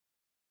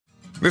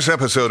This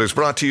episode is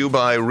brought to you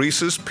by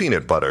Reese's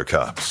Peanut Butter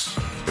Cups.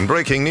 In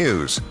breaking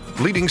news,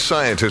 leading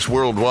scientists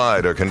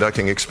worldwide are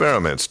conducting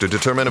experiments to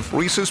determine if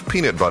Reese's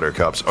Peanut Butter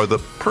Cups are the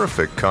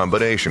perfect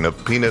combination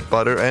of peanut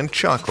butter and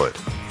chocolate.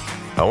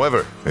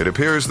 However, it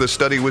appears the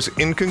study was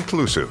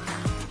inconclusive,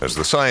 as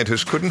the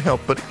scientists couldn't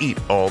help but eat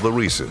all the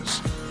Reese's.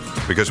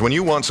 Because when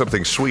you want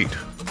something sweet,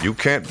 you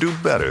can't do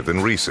better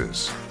than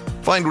Reese's.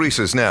 Find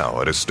Reese's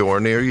now at a store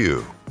near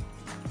you.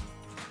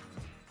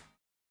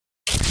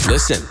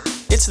 Listen,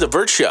 it's The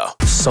Burt Show.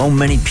 So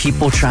many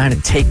people trying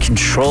to take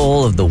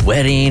control of the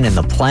wedding and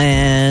the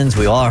plans.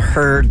 We all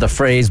heard the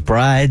phrase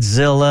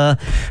Bridezilla,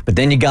 but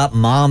then you got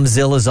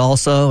Momzillas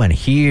also, and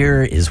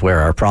here is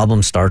where our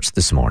problem starts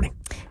this morning.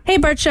 Hey,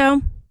 Burt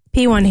Show.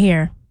 P1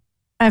 here.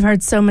 I've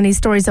heard so many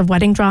stories of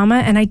wedding drama,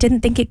 and I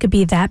didn't think it could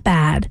be that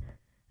bad.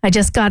 I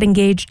just got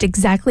engaged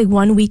exactly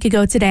 1 week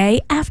ago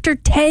today, after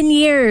 10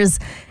 years.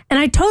 And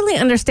I totally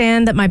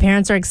understand that my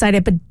parents are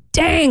excited, but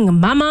dang,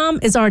 my mom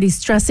is already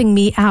stressing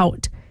me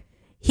out.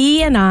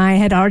 He and I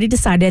had already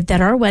decided that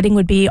our wedding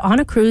would be on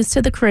a cruise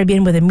to the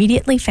Caribbean with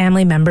immediately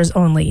family members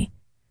only.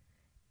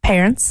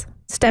 Parents,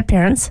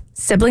 step-parents,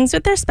 siblings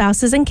with their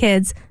spouses and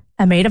kids,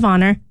 a maid of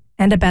honor,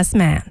 and a best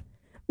man.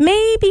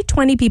 Maybe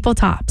 20 people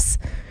tops.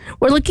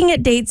 We're looking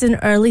at dates in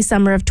early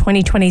summer of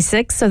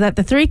 2026 so that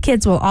the 3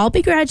 kids will all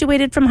be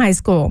graduated from high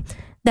school.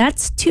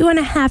 That's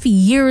 2.5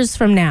 years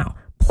from now.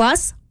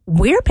 Plus,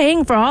 we're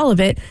paying for all of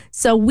it,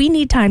 so we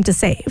need time to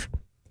save.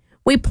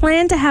 We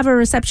plan to have a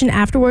reception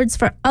afterwards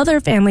for other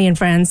family and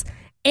friends,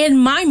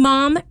 and my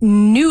mom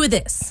knew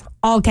this,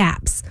 all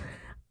caps.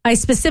 I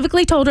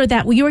specifically told her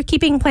that we were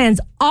keeping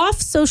plans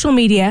off social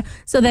media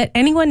so that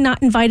anyone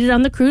not invited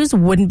on the cruise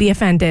wouldn't be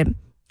offended.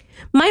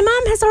 My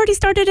mom has already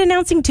started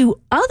announcing to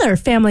other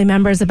family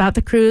members about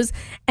the cruise,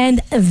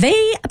 and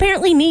they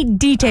apparently need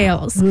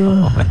details.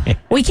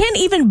 We can't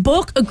even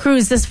book a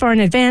cruise this far in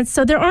advance,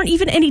 so there aren't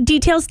even any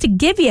details to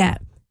give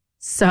yet.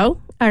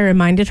 So I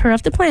reminded her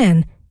of the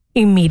plan.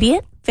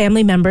 Immediate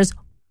family members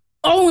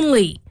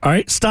only. All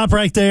right, stop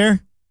right there,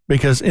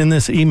 because in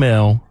this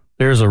email,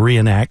 there's a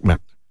reenactment.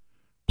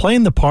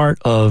 Playing the part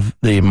of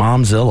the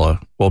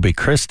Momzilla will be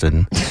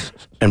Kristen,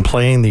 and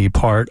playing the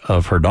part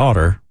of her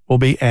daughter will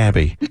be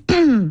Abby.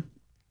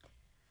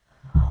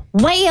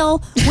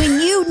 Well,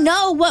 when you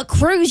know what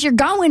cruise you're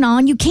going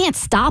on, you can't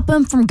stop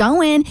them from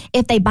going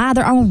if they buy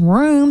their own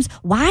rooms.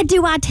 What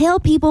do I tell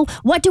people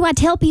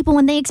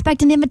when they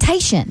expect an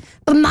invitation?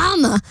 But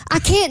Mama, I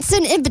can't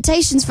send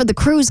invitations for the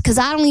cruise because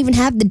I don't even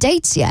have the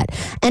dates yet.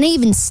 And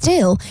even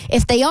still,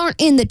 if they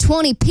aren't in the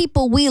 20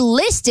 people we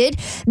listed,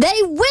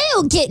 they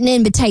will get an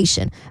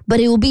invitation. But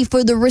it will be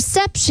for the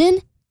reception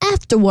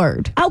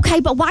afterward. Okay,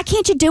 but why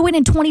can't you do it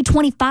in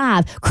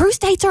 2025? Cruise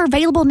dates are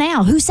available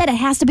now. Who said it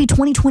has to be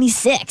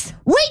 2026?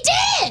 We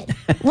did!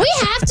 We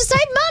have to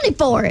save money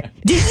for it.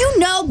 Do you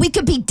know we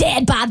could be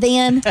dead by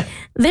then?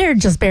 They're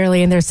just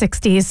barely in their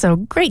 60s, so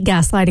great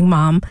gaslighting,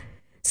 Mom.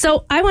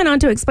 So I went on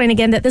to explain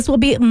again that this will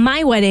be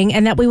my wedding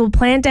and that we will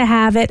plan to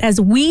have it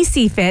as we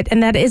see fit,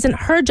 and that it isn't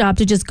her job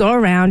to just go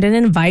around and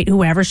invite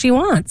whoever she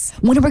wants.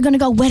 When are we going to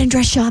go wedding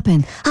dress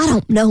shopping? I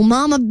don't know,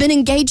 Mom. I've been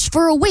engaged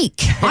for a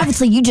week.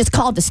 Obviously, you just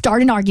called to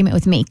start an argument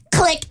with me.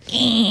 Click.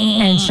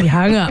 And she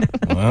hung up.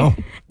 Well,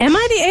 Am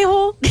I the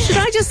a-hole? Should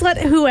I just let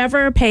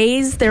whoever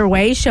pays their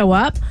way show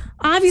up?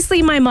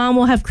 Obviously, my mom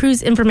will have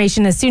cruise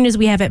information as soon as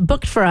we have it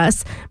booked for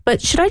us,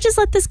 but should I just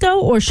let this go,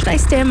 or should I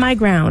stand my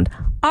ground?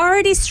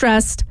 Already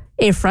stressed,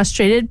 a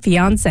frustrated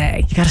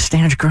fiance. You got to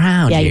stand your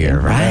ground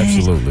here, right?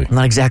 Absolutely. I'm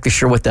not exactly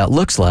sure what that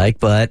looks like,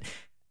 but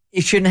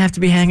you shouldn't have to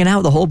be hanging out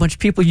with a whole bunch of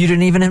people you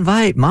didn't even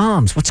invite.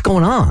 Moms, what's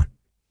going on?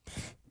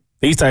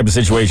 These type of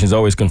situations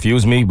always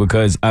confuse me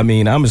because, I'm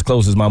as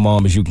close as my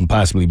mom as you can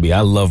possibly be. I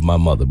love my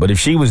mother. But if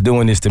she was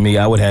doing this to me,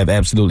 I would have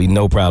absolutely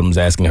no problems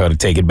asking her to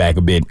take it back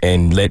a bit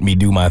and let me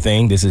do my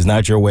thing. This is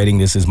not your wedding.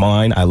 This is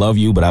mine. I love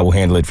you, but I will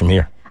handle it from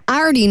here. I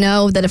already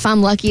know that if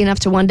I'm lucky enough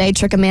to one day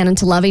trick a man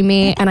into loving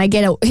me and I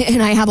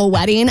have a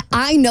wedding,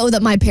 I know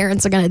that my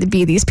parents are going to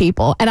be these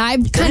people. And I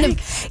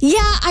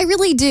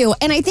really do.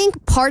 And I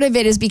think part of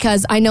it is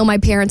because I know my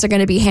parents are going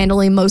to be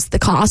handling most of the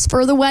costs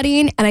for the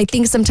wedding. And I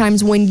think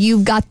sometimes when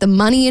you've got the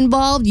money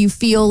involved, you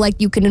feel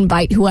like you can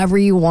invite whoever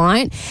you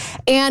want.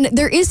 And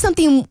there is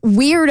something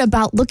weird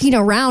about looking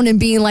around and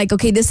being like,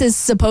 okay, this is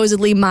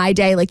supposedly my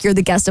day. Like, you're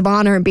the guest of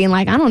honor, and being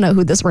like, I don't know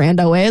who this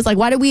rando is. Like,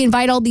 why did we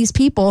invite all these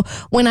people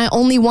when I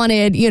only wanted,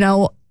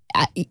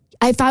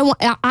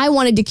 I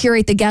wanted to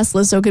curate the guest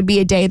list so it could be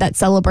a day that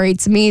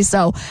celebrates me.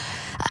 So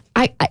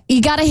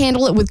you got to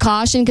handle it with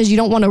caution, because you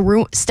don't want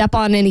to step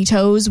on any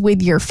toes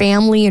with your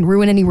family and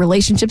ruin any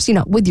relationships,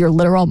 with your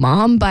literal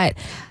mom. But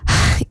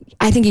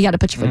I think you got to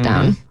put your foot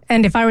down.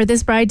 And if I were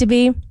this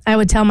bride-to-be, I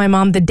would tell my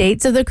mom the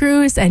dates of the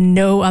cruise and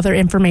no other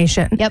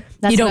information. Yep,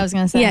 that's what I was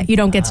going to say. Yeah, you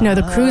don't get to know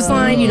the cruise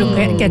line. You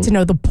don't get to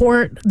know the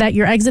port that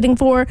you're exiting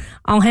for.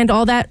 I'll handle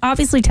all that.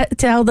 Obviously,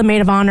 tell the maid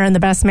of honor and the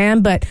best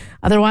man, but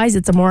otherwise,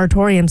 it's a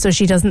moratorium so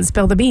she doesn't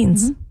spill the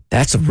beans.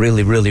 That's a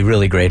really, really,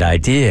 really great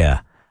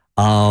idea.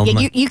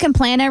 You can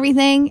plan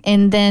everything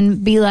and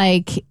then be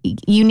like,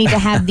 you need to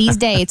have these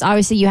dates.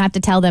 Obviously, you have to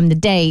tell them the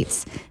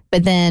dates,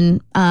 but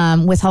then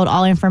withhold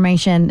all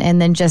information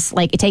and then just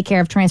like take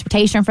care of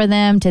transportation for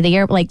them to the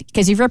airport. Like,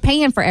 because if you're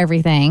paying for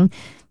everything,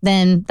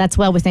 then that's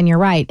well within your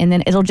right. And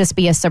then it'll just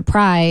be a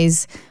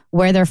surprise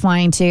where they're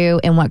flying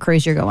to and what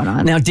cruise you're going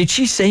on. Now, did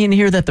she say in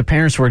here that the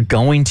parents were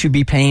going to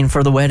be paying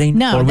for the wedding?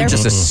 No. Or are we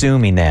just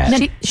assuming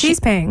that? She's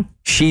paying.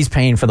 She's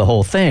paying for the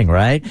whole thing,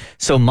 right?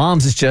 So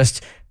Mom's is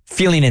just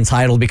feeling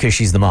entitled because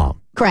she's the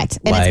mom. Correct.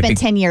 And it's been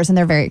 10 years and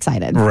they're very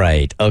excited.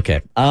 Right. Okay.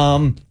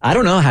 I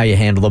don't know how you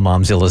handle the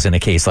Momzillas in a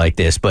case like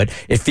this, but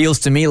it feels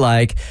to me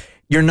like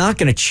you're not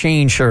going to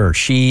change her.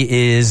 She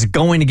is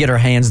going to get her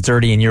hands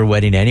dirty in your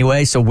wedding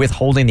anyway. So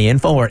withholding the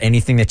info or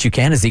anything that you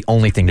can is the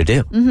only thing to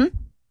do. Mm-hmm.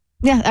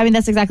 Yeah, I mean,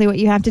 that's exactly what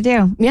you have to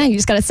do. Yeah, you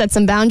just got to set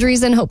some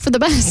boundaries and hope for the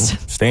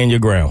best. Stand your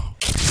ground.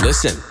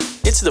 Listen,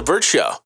 it's The Burt Show.